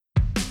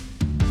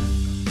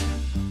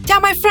Ciao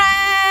my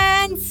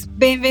friends!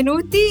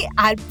 Benvenuti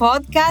al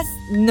podcast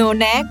Non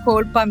è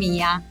colpa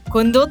mia,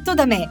 condotto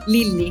da me,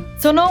 Lilly.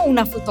 Sono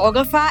una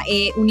fotografa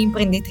e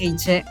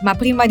un'imprenditrice, ma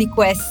prima di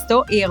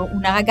questo ero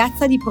una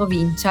ragazza di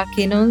provincia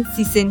che non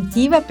si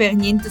sentiva per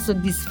niente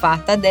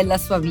soddisfatta della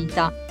sua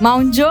vita. Ma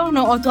un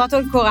giorno ho trovato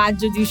il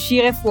coraggio di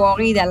uscire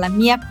fuori dalla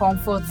mia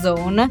comfort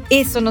zone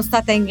e sono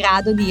stata in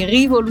grado di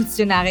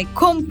rivoluzionare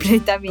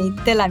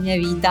completamente la mia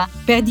vita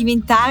per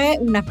diventare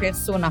una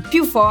persona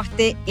più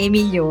forte e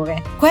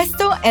migliore.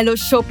 Questo è lo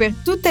show per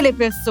tutte le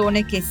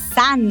persone che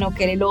sanno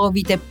che le loro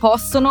vite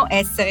possono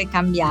essere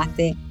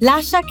cambiate.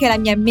 Lascia che la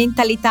mia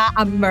mentalità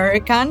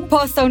American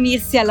possa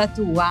unirsi alla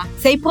tua.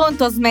 Sei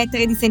pronto a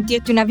smettere di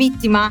sentirti una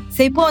vittima?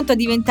 Sei pronto a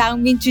diventare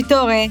un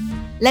vincitore?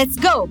 Let's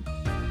go!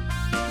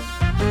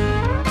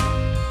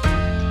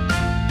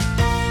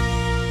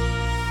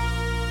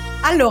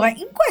 Allora,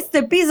 in questo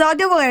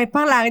episodio vorrei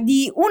parlare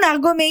di un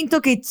argomento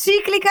che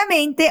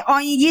ciclicamente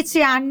ogni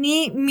 10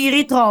 anni mi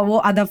ritrovo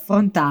ad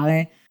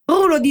affrontare.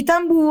 Rullo di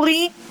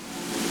tamburi,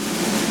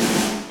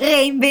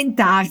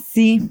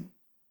 reinventarsi.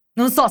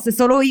 Non so se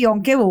solo io o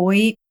anche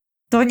voi.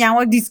 Torniamo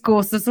al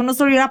discorso, sono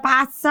solo io la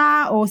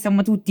pazza o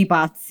siamo tutti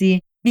pazzi?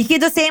 Mi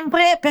chiedo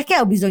sempre perché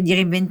ho bisogno di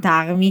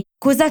reinventarmi.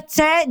 Cosa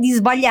c'è di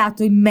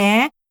sbagliato in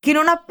me che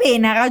non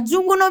appena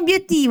raggiungo un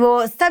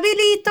obiettivo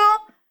stabilito,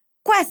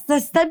 questa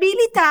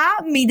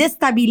stabilità mi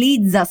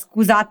destabilizza,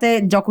 scusate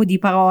il gioco di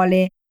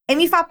parole, e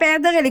mi fa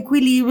perdere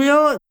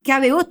l'equilibrio che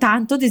avevo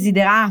tanto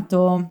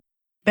desiderato.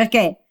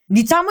 Perché,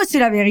 diciamoci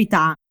la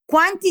verità,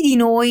 quanti di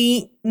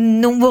noi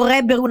non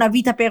vorrebbero una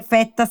vita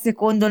perfetta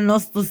secondo il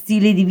nostro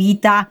stile di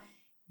vita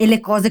e le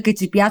cose che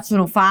ci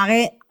piacciono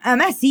fare? A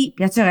me sì,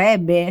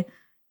 piacerebbe.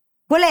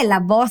 Qual è la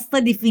vostra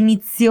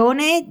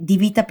definizione di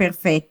vita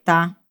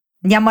perfetta?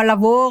 Andiamo al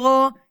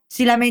lavoro,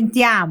 ci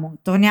lamentiamo,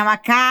 torniamo a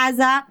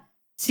casa,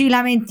 ci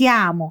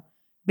lamentiamo,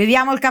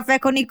 beviamo il caffè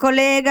con il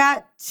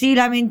collega, ci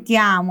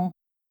lamentiamo,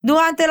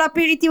 durante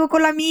l'aperitivo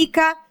con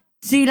l'amica,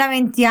 ci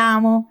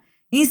lamentiamo.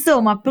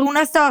 Insomma, per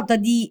una sorta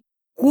di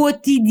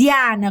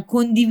quotidiana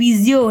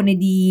condivisione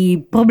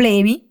di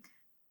problemi,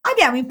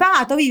 abbiamo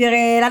imparato a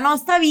vivere la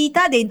nostra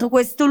vita dentro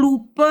questo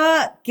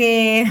loop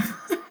che,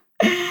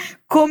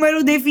 come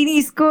lo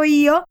definisco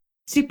io,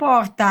 ci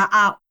porta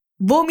a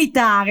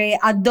vomitare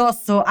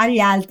addosso agli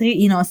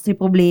altri i nostri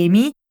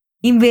problemi,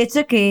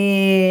 invece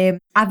che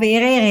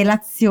avere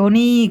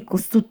relazioni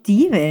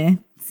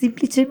costruttive,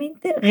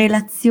 semplicemente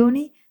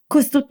relazioni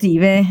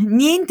costruttive,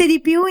 niente di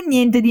più,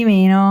 niente di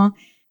meno.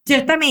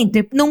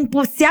 Certamente non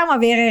possiamo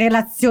avere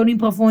relazioni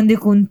profonde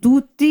con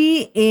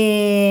tutti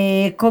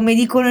e, come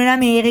dicono in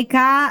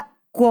America,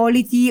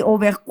 quality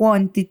over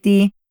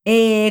quantity,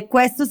 e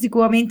questo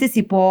sicuramente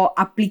si può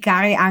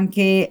applicare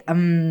anche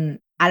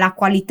alla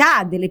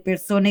qualità delle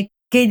persone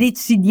che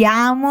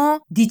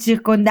decidiamo di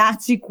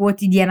circondarci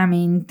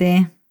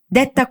quotidianamente.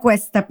 Detta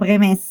questa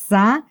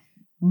premessa,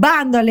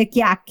 bando alle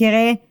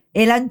chiacchiere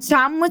e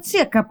lanciamoci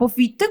a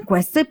capofitto in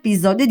questo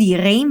episodio di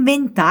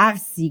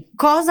reinventarsi.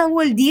 Cosa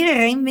vuol dire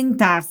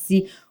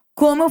reinventarsi?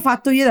 Come ho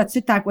fatto io ad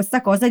accettare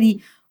questa cosa di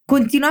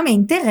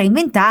continuamente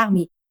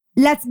reinventarmi?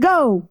 Let's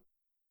go!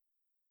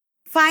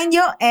 Find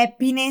your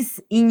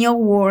happiness in your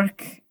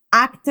work.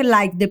 Act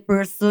like the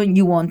person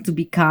you want to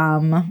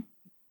become.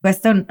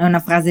 Questa è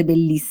una frase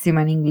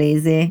bellissima in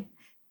inglese,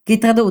 che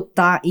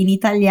tradotta in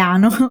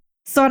italiano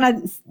suona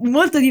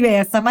molto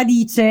diversa, ma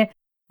dice: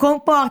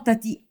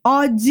 comportati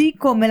oggi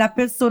come la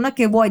persona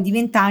che vuoi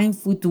diventare in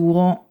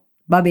futuro.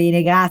 Va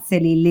bene, grazie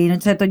Lilly, non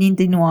c'è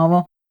niente di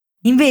nuovo.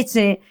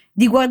 Invece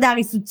di guardare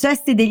i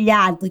successi degli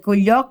altri con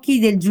gli occhi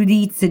del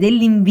giudizio e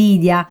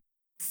dell'invidia,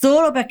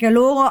 solo perché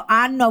loro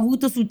hanno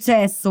avuto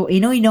successo e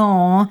noi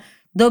no,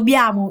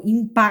 dobbiamo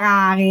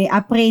imparare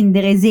a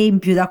prendere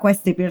esempio da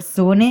queste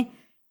persone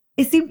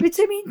e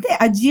semplicemente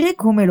agire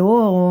come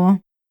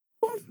loro.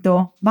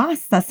 Punto,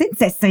 basta,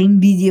 senza essere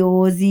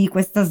invidiosi,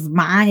 questa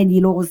smania di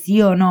loro sì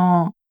o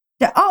no.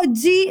 Cioè,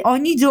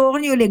 ogni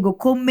giorno io leggo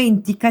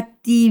commenti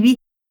cattivi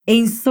e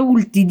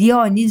insulti di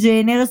ogni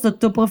genere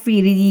sotto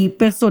profili di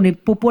persone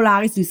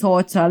popolari sui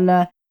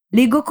social.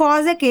 Leggo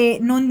cose che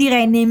non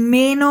direi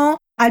nemmeno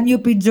al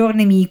mio peggior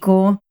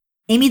nemico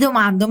e mi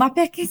domando: ma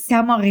perché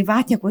siamo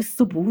arrivati a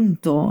questo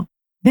punto?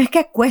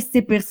 Perché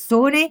queste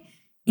persone,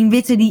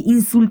 invece di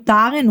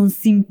insultare, non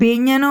si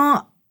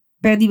impegnano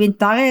per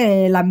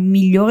diventare la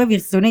migliore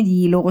versione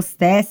di loro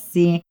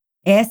stessi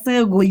e essere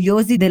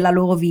orgogliosi della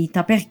loro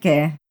vita?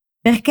 Perché?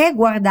 Perché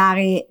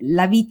guardare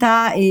la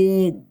vita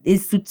e il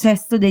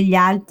successo degli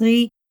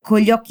altri con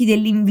gli occhi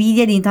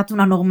dell'invidia è diventata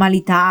una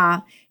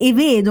normalità e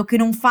vedo che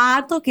non fa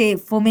altro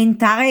che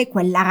fomentare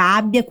quella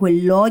rabbia,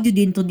 quell'odio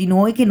dentro di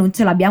noi che non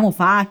ce l'abbiamo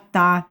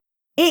fatta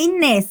e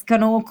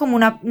innescano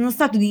come uno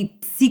stato di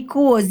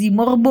psicosi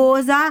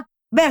morbosa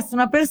verso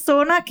una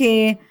persona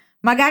che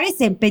magari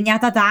si è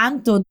impegnata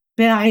tanto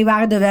per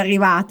arrivare dove è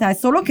arrivata, è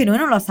solo che noi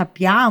non lo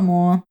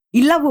sappiamo.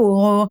 Il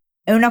lavoro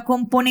è una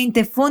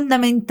componente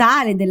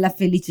fondamentale della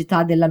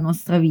felicità della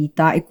nostra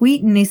vita e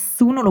qui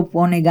nessuno lo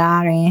può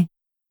negare.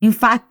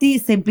 Infatti,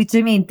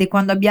 semplicemente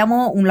quando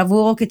abbiamo un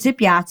lavoro che ci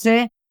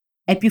piace,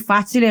 è più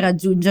facile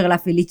raggiungere la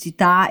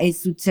felicità e il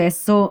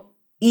successo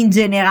in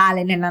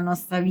generale nella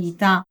nostra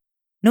vita.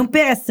 Non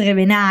per essere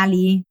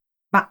venali,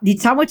 ma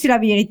diciamoci la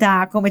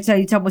verità, come ce la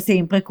diciamo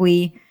sempre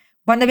qui.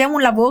 Quando abbiamo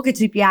un lavoro che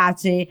ci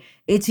piace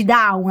e ci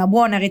dà una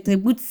buona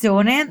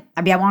retribuzione,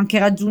 abbiamo anche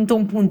raggiunto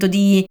un punto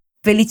di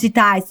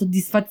felicità e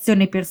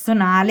soddisfazione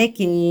personale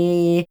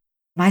che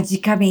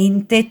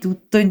magicamente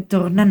tutto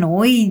intorno a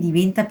noi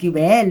diventa più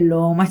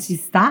bello, ma ci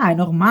sta, è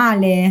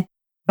normale.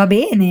 Va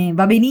bene,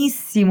 va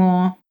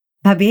benissimo,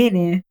 va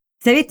bene.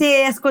 Se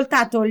avete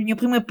ascoltato il mio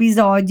primo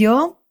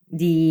episodio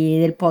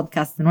del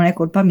podcast Non è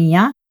colpa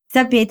mia,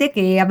 sapete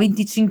che a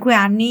 25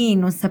 anni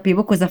non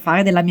sapevo cosa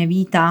fare della mia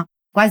vita.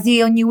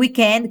 Quasi ogni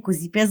weekend,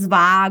 così per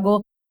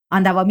svago,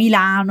 andavo a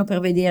Milano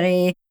per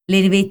vedere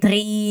le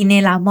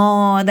vetrine, la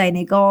moda, i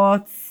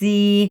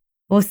negozi,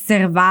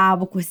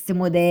 osservavo queste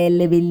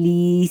modelle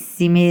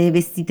bellissime,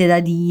 vestite da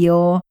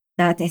Dio,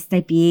 dalla testa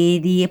ai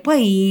piedi, e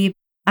poi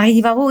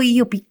arrivavo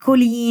io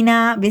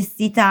piccolina,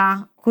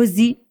 vestita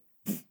così.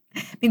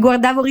 Mi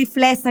guardavo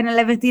riflessa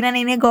nella vetrina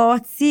nei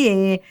negozi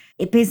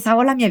e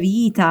pensavo alla mia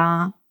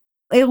vita.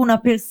 Ero una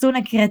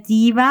persona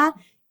creativa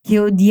che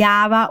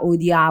odiava,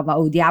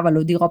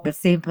 lo dirò per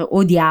sempre,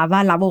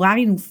 odiava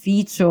lavorare in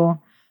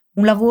ufficio,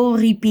 un lavoro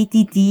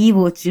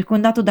ripetitivo,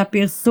 circondato da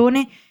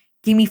persone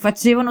che mi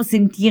facevano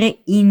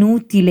sentire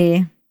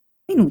inutile.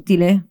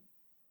 Inutile.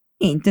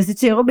 Niente, se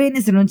c'ero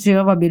bene, se non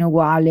c'ero va bene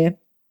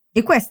uguale.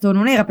 E questo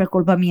non era per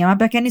colpa mia, ma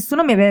perché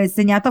nessuno mi aveva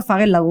insegnato a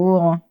fare il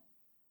lavoro.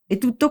 E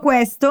tutto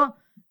questo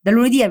da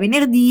lunedì a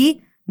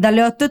venerdì,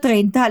 dalle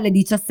 8:30 alle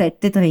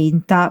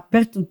 17:30.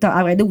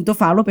 Avrei dovuto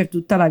farlo per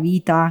tutta la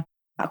vita.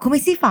 Ma come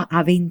si fa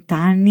a 20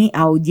 anni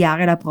a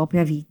odiare la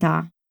propria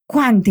vita?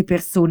 Quante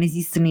persone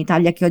esistono in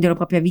Italia che odiano la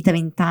propria vita a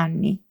 20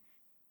 anni?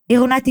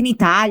 Ero nata in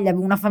Italia,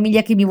 avevo una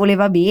famiglia che mi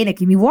voleva bene,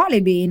 che mi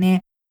vuole bene,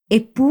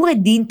 eppure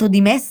dentro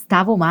di me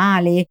stavo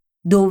male.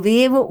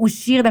 Dovevo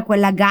uscire da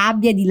quella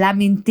gabbia di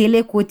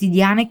lamentele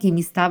quotidiane che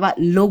mi stava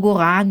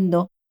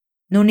logorando.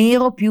 Non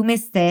ero più me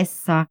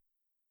stessa.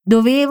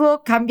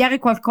 Dovevo cambiare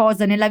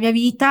qualcosa nella mia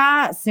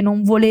vita se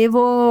non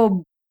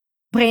volevo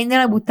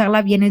prenderla e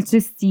buttarla via nel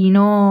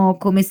cestino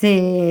come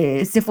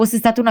se fosse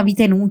stata una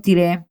vita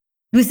inutile.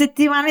 2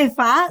 settimane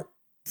fa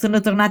sono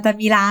tornata a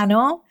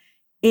Milano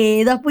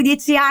e dopo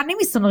 10 anni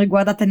mi sono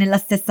riguardata nella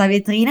stessa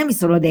vetrina e mi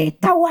sono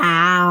detta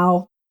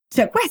wow,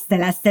 cioè questa è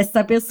la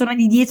stessa persona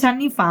di 10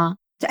 anni fa.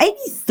 Cioè, hai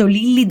visto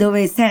Lilly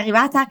dove sei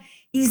arrivata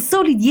in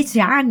soli 10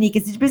 anni, che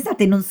se ci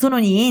pensate non sono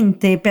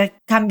niente per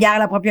cambiare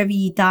la propria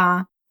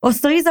vita. Ho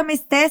sorriso a me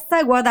stessa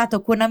e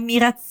guardato con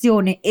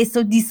ammirazione e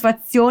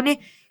soddisfazione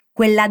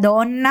quella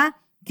donna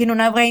che non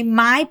avrei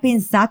mai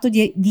pensato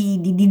di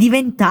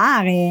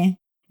diventare.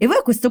 E voi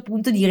a questo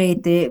punto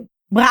direte,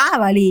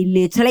 brava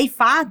Lilly, ce l'hai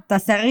fatta,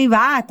 sei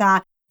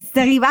arrivata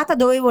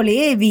dove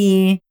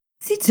volevi.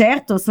 Sì,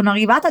 certo, sono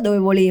arrivata dove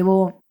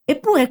volevo.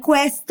 Eppure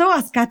questo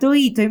ha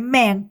scaturito in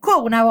me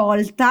ancora una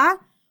volta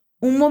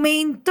un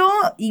momento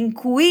in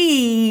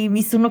cui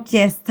mi sono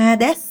chiesta, e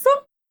adesso?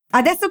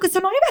 Adesso che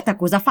sono arrivata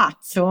cosa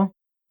faccio?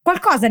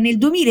 Qualcosa nel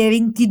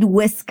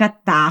 2022 è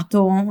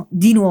scattato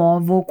di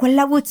nuovo,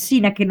 quella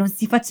vocina che non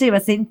si faceva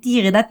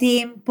sentire da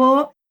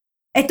tempo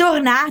è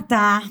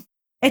tornata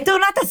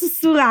a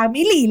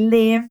sussurrarmi,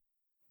 Lilly,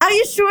 are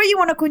you sure you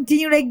want to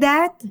continue like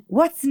that?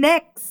 What's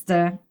next?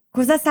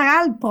 Cosa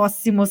sarà il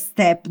prossimo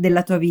step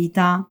della tua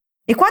vita?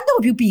 E quando ero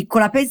più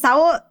piccola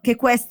pensavo che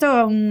questo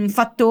era un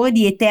fattore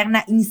di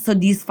eterna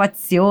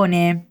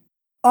insoddisfazione.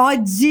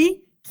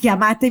 Oggi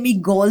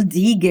chiamatemi gold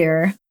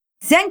digger.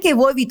 Se anche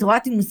voi vi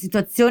trovate in una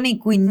situazione in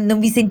cui non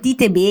vi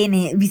sentite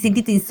bene, vi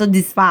sentite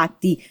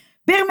insoddisfatti,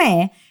 per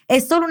me è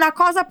solo una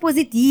cosa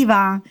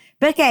positiva,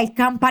 perché è il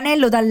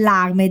campanello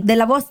d'allarme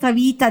della vostra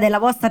vita, della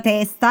vostra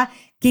testa,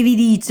 che vi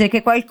dice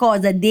che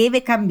qualcosa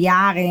deve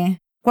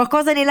cambiare.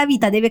 Qualcosa nella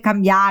vita deve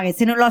cambiare.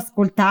 Se non lo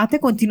ascoltate,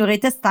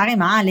 continuerete a stare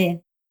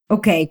male.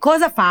 Ok,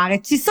 cosa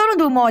fare? Ci sono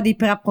 2 modi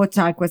per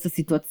approcciare questa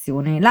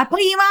situazione. La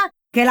prima,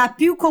 che è la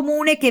più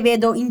comune che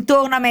vedo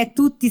intorno a me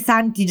tutti i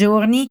santi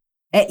giorni,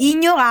 è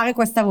ignorare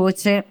questa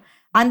voce,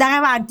 andare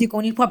avanti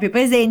con il proprio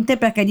presente,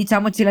 perché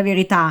diciamoci la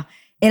verità,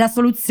 è la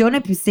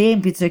soluzione più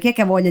semplice. Chi è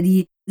che ha voglia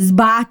di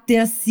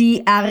sbattersi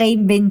a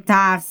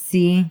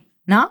reinventarsi?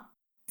 No?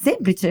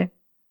 Semplice.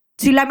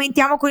 Ci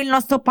lamentiamo con il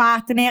nostro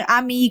partner,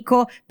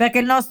 amico, perché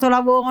il nostro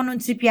lavoro non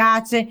ci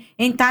piace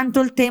e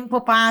intanto il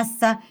tempo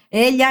passa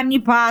e gli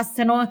anni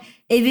passano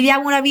e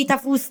viviamo una vita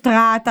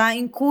frustrata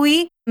in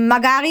cui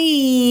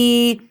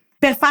magari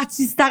per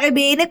farci stare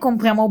bene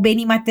compriamo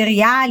beni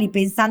materiali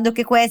pensando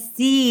che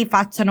questi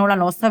facciano la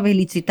nostra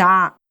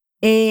felicità.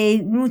 E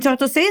in un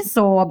certo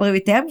senso a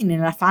breve termine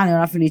la fanno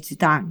la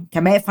felicità, che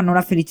a me fanno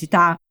la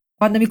felicità.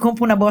 Quando mi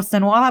compro una borsa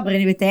nuova a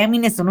breve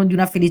termine sono di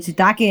una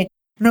felicità che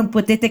non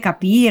potete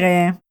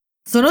capire.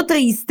 Sono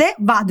triste,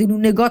 vado in un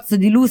negozio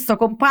di lusso a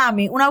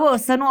comprarmi una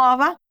borsa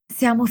nuova,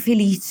 siamo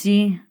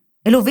felici.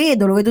 E lo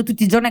vedo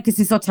tutti i giorni anche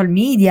sui social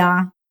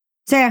media.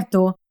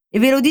 Certo, e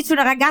ve lo dice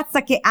una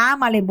ragazza che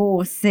ama le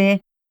borse,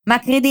 ma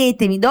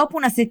credetemi, dopo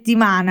una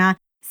settimana,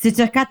 se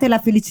cercate la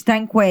felicità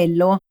in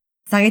quello,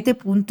 sarete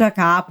punto a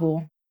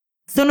capo.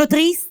 Sono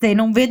triste,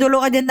 non vedo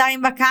l'ora di andare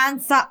in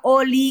vacanza,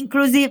 all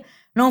inclusive,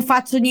 non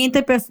faccio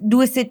niente per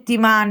 2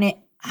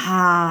 settimane.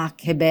 Ah,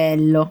 che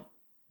bello.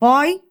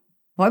 Poi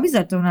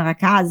bisogna tornare a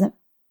casa,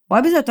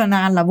 poi bisogna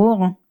tornare al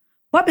lavoro,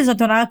 poi bisogna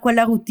tornare a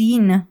quella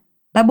routine.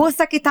 La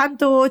borsa che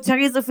tanto ci ha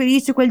reso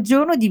felici quel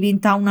giorno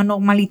diventa una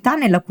normalità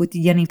nella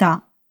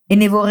quotidianità e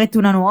ne vorrete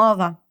una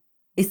nuova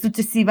e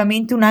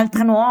successivamente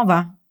un'altra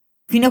nuova,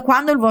 fino a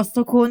quando il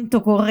vostro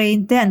conto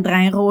corrente andrà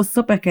in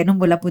rosso perché non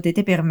ve la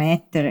potete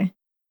permettere.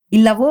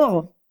 Il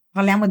lavoro,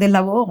 parliamo del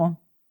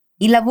lavoro.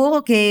 Il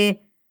lavoro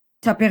che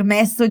ci ha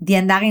permesso di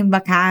andare in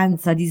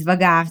vacanza, di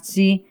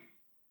svagarci.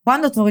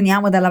 Quando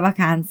torniamo dalla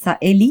vacanza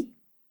è lì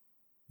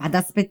ad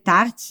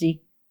aspettarci,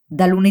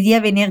 da lunedì a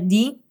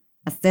venerdì,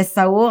 la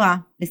stessa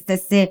ora, le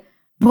stesse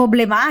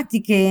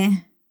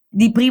problematiche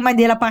di prima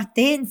della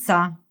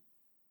partenza,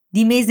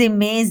 di mese in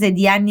mese,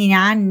 di anni in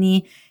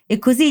anni, e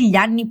così gli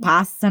anni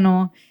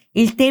passano,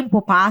 il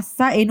tempo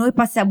passa e noi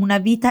passiamo una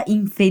vita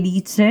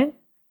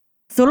infelice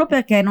solo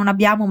perché non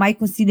abbiamo mai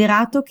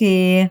considerato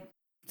che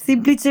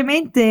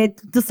semplicemente,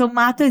 tutto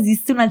sommato,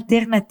 esiste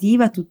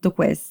un'alternativa a tutto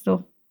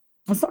questo.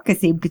 Non so che è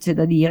semplice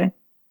da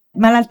dire,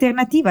 ma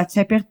l'alternativa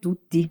c'è per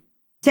tutti.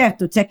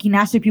 Certo, c'è chi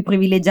nasce più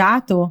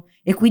privilegiato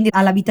e quindi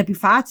ha la vita più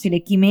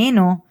facile, chi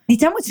meno.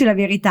 Diciamoci la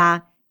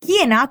verità, chi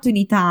è nato in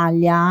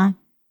Italia,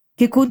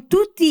 che con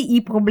tutti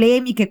i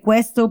problemi che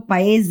questo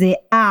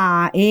paese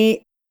ha,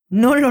 e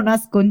non lo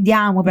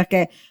nascondiamo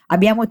perché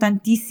abbiamo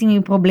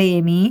tantissimi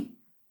problemi,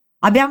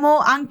 abbiamo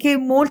anche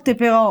molte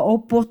però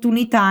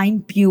opportunità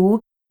in più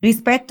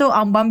rispetto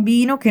a un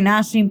bambino che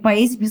nasce in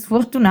paesi più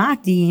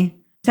sfortunati.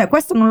 Cioè,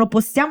 questo non lo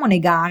possiamo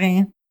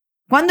negare.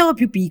 Quando ero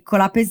più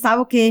piccola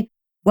pensavo che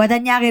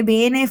guadagnare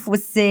bene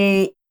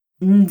fosse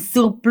un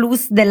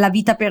surplus della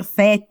vita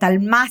perfetta, il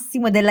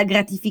massimo della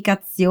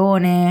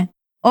gratificazione.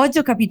 Oggi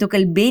ho capito che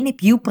il bene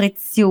più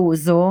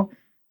prezioso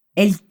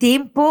è il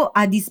tempo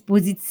a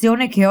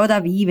disposizione che ho da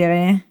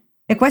vivere.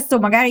 E questo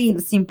magari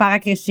si impara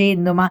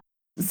crescendo, ma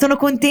sono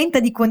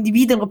contenta di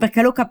condividerlo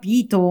perché l'ho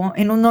capito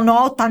e non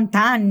ho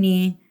 80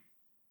 anni.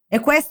 E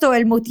questo è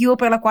il motivo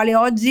per la quale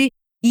oggi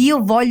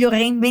io voglio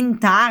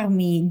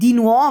reinventarmi di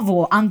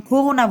nuovo,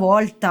 ancora una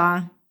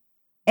volta.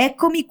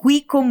 Eccomi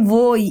qui con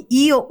voi,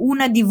 io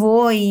una di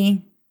voi.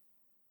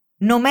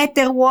 No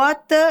matter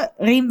what,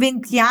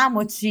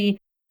 reinventiamoci.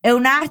 È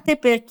un'arte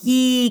per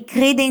chi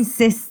crede in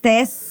se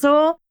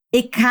stesso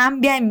e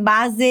cambia in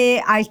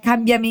base al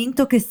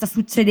cambiamento che sta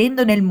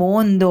succedendo nel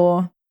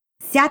mondo.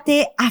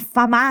 Siate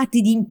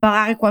affamati di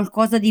imparare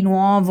qualcosa di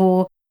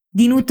nuovo,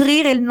 di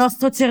nutrire il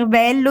nostro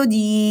cervello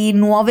di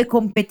nuove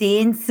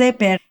competenze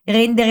per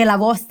rendere la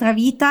vostra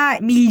vita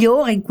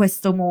migliore in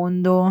questo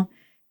mondo,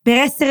 per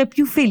essere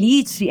più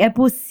felici. È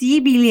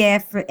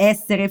possibile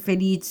essere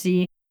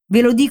felici.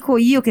 Ve lo dico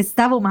io che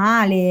stavo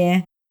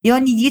male e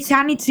ogni 10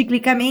 anni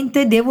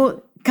ciclicamente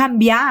devo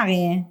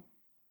cambiare.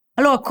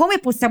 Allora, come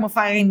possiamo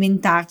fare a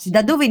reinventarci?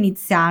 Da dove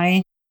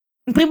iniziare?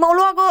 In primo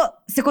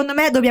luogo, secondo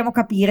me, dobbiamo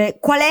capire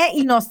qual è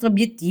il nostro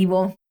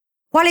obiettivo,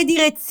 quale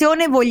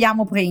direzione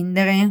vogliamo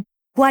prendere,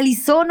 quali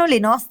sono le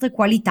nostre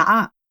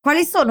qualità,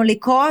 quali sono le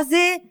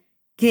cose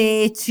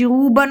che ci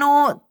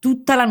rubano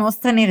tutta la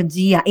nostra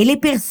energia e le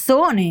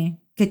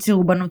persone che ci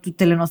rubano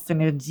tutte le nostre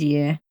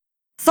energie.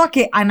 So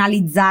che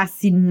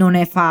analizzarsi non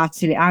è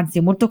facile, anzi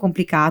è molto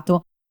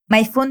complicato, ma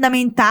è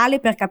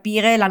fondamentale per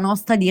capire la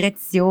nostra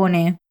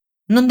direzione.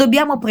 Non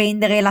dobbiamo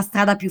prendere la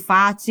strada più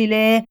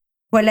facile,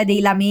 quella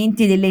dei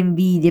lamenti e delle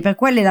invidie, per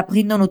quelle la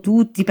prendono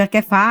tutti perché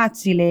è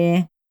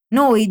facile.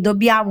 Noi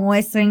dobbiamo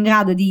essere in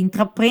grado di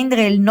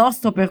intraprendere il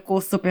nostro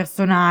percorso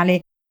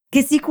personale,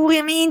 che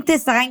sicuramente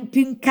sarà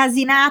più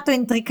incasinato e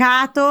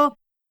intricato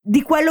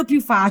di quello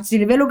più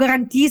facile, ve lo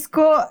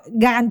garantisco,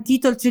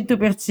 garantito al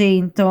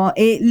 100%.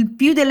 E il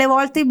più delle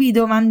volte vi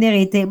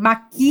domanderete: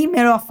 ma chi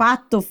me lo ha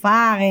fatto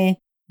fare?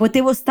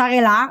 Potevo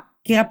stare là,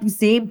 che era più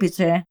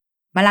semplice.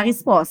 Ma la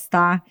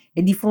risposta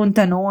è di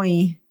fronte a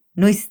noi.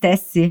 Noi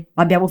stessi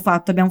abbiamo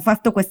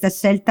fatto questa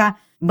scelta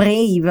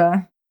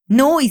brave.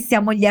 Noi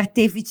siamo gli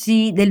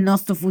artefici del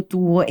nostro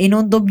futuro e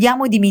non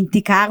dobbiamo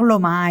dimenticarlo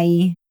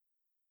mai.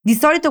 Di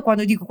solito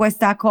quando dico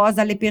questa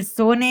cosa alle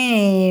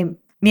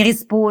persone mi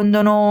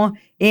rispondono: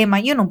 ma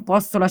io non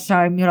posso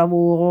lasciare il mio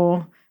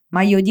lavoro,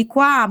 ma io di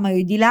qua, ma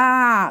io di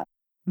là,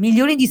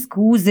 milioni di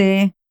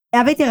scuse. E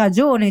avete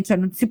ragione, cioè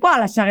non si può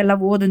lasciare il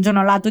lavoro da un giorno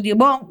all'altro e dire: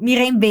 boh, mi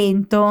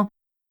reinvento.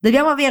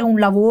 Dobbiamo avere un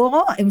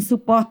lavoro e un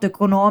supporto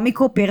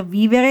economico per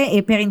vivere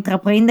e per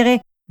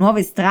intraprendere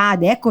nuove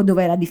strade. Ecco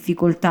dov'è la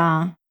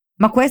difficoltà.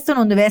 Ma questo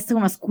non deve essere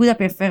una scusa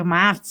per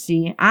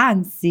fermarci,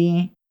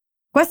 anzi.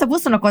 Questa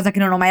forse è una cosa che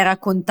non ho mai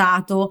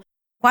raccontato.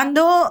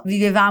 Quando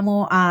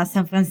vivevamo a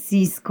San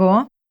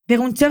Francisco, per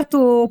un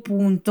certo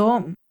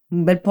punto,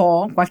 un bel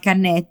po', qualche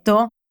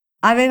annetto,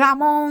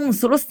 avevamo un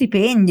solo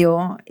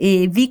stipendio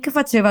e Vic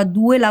faceva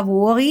 2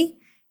 lavori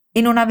e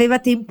non aveva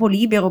tempo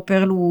libero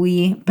per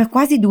lui per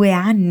quasi 2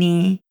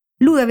 anni.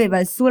 Lui aveva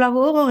il suo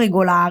lavoro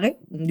regolare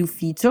di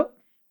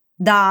ufficio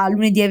da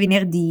lunedì a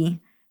venerdì,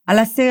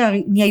 Alla sera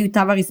mi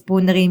aiutava a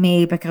rispondere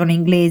email perché ero in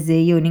inglese,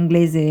 io in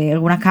inglese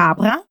ero una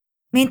capra,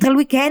 mentre al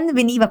weekend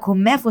veniva con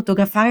me a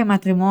fotografare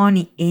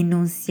matrimoni e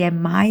non si è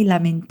mai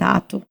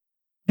lamentato,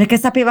 perché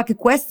sapeva che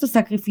questo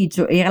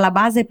sacrificio era la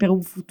base per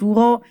un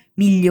futuro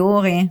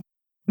migliore.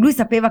 Lui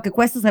sapeva che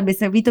questo sarebbe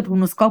servito per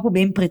uno scopo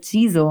ben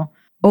preciso,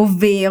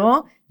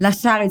 ovvero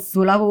lasciare il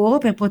suo lavoro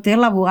per poter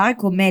lavorare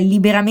con me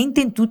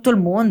liberamente in tutto il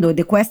mondo, ed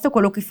è questo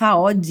quello che fa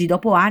oggi,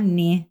 dopo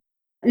anni.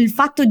 Il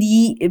fatto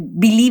di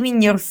believe in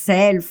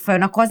yourself è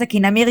una cosa che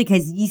in America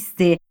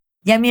esiste.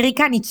 Gli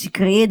americani ci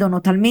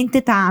credono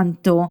talmente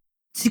tanto,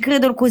 ci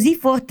credono così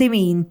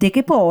fortemente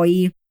che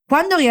poi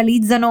quando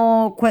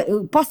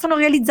possono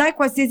realizzare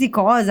qualsiasi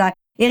cosa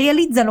e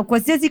realizzano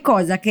qualsiasi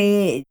cosa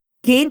che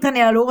entra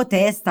nella loro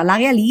testa, la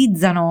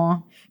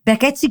realizzano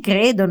perché ci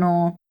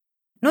credono.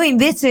 Noi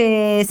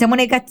invece siamo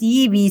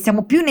negativi,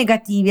 siamo più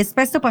negativi e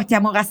spesso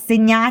partiamo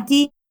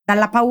rassegnati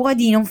dalla paura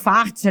di non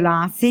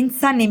farcela,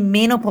 senza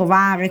nemmeno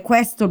provare.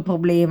 Questo è il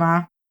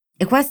problema.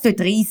 E questo è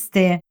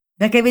triste,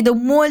 perché vedo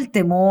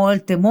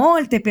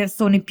molte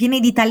persone piene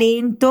di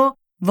talento,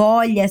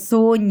 voglia,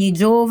 sogni,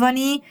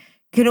 giovani,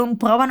 che non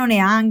provano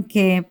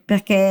neanche,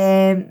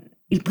 perché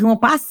il primo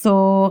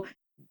passo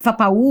fa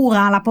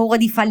paura, la paura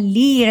di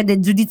fallire, del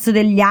giudizio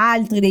degli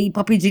altri, dei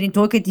propri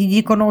genitori che ti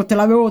dicono te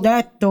l'avevo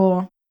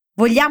detto.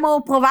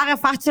 Vogliamo provare a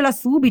farcela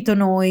subito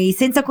noi,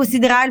 senza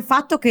considerare il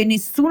fatto che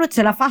nessuno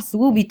ce la fa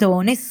subito,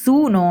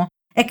 nessuno.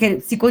 È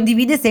che si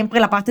condivide sempre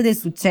la parte del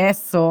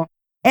successo.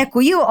 Ecco,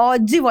 io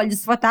oggi voglio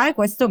sfatare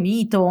questo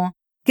mito.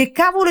 Che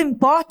cavolo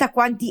importa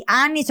quanti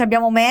anni ci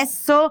abbiamo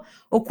messo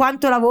o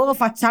quanto lavoro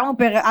facciamo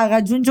per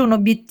raggiungere un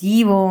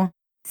obiettivo?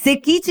 Se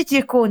chi ci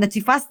circonda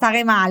ci fa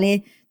stare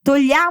male,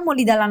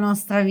 togliamoli dalla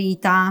nostra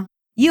vita.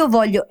 Io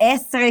voglio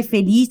essere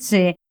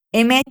felice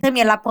e mettermi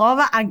alla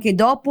prova anche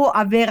dopo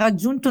aver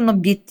raggiunto un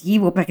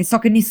obiettivo, perché so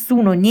che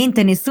nessuno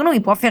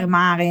mi può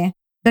fermare,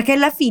 perché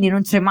alla fine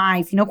non c'è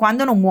mai, fino a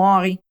quando non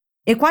muori.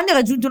 E quando hai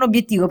raggiunto un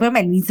obiettivo, per me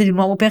è l'inizio di un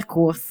nuovo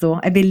percorso,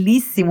 è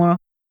bellissimo,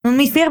 non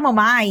mi fermo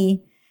mai.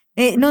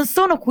 E non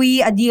sono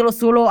qui a dirlo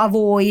solo a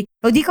voi,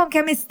 lo dico anche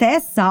a me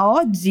stessa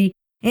oggi.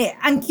 E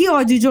anch'io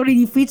oggi, giorni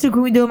difficili in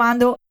cui mi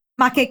domando,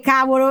 ma che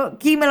cavolo,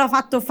 chi me l'ha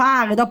fatto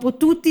fare? Dopo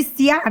tutti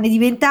sti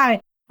anni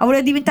a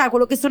voler diventare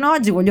quello che sono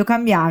oggi, voglio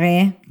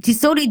cambiare. Ci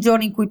sono i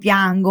giorni in cui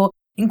piango,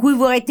 in cui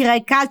vorrei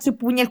tirare calcio e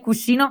pugni al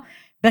cuscino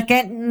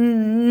perché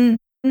non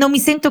mi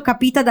sento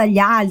capita dagli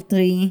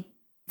altri.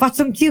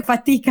 Faccio anch'io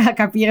fatica a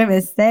capire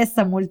me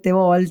stessa molte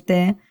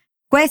volte.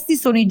 Questi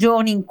sono i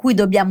giorni in cui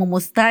dobbiamo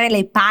mostrare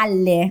le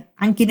palle.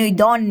 Anche noi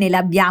donne le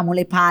abbiamo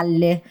le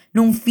palle,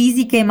 non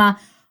fisiche ma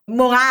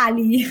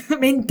morali,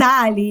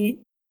 mentali.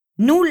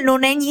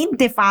 Non è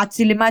niente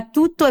facile, ma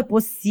tutto è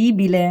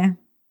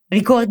possibile.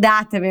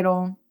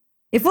 Ricordatevelo.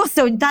 E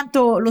forse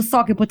intanto lo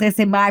so che potrei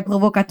sembrare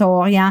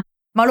provocatoria,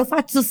 ma lo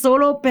faccio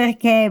solo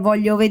perché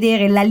voglio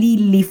vedere le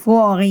Lilli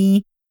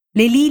fuori,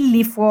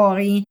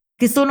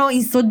 che sono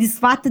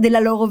insoddisfatte della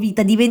loro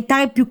vita,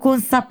 diventare più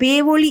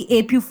consapevoli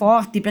e più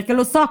forti, perché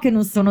lo so che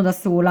non sono da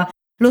sola,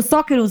 lo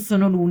so che non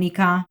sono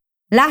l'unica.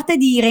 L'arte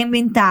di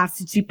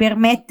reinventarsi ci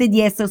permette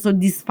di essere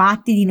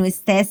soddisfatti di noi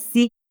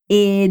stessi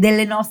e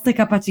delle nostre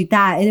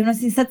capacità, ed è una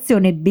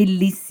sensazione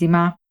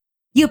bellissima.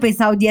 Io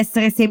pensavo di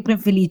essere sempre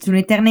infelice,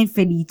 un'eterna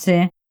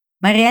infelice,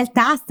 ma in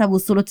realtà stavo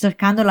solo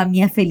cercando la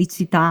mia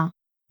felicità.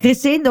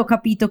 Crescendo ho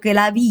capito che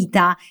la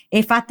vita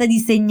è fatta di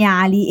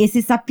segnali e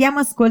se sappiamo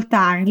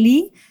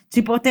ascoltarli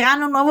ci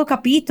porteranno a un nuovo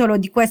capitolo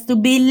di questo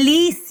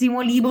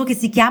bellissimo libro che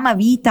si chiama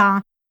Vita,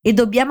 e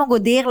dobbiamo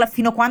goderla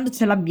fino a quando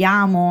ce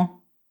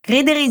l'abbiamo.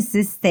 Credere in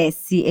se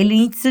stessi è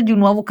l'inizio di un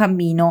nuovo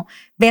cammino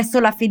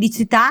verso la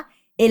felicità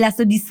e la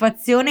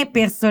soddisfazione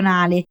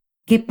personale,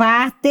 che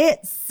parte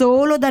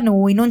solo da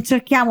noi. Non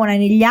cerchiamola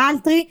negli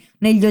altri,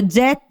 negli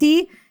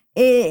oggetti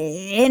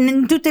e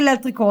in tutte le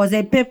altre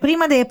cose. Per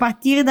prima deve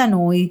partire da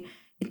noi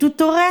e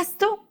tutto il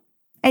resto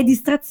è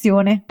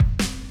distrazione.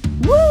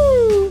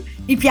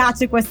 Mi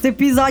piace questo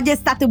episodio, è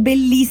stato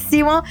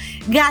bellissimo.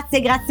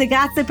 Grazie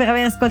per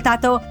aver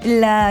ascoltato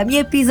il mio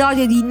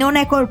episodio di Non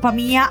è colpa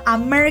mia,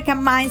 American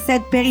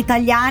Mindset per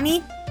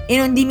italiani. E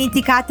non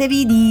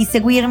dimenticatevi di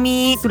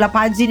seguirmi sulla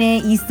pagina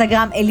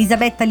Instagram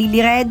Elisabetta Lily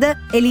Red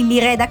e Lily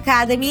Red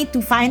Academy to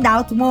find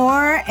out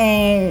more.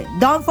 And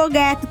don't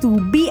forget to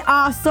be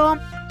awesome,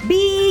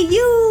 be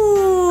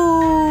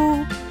you!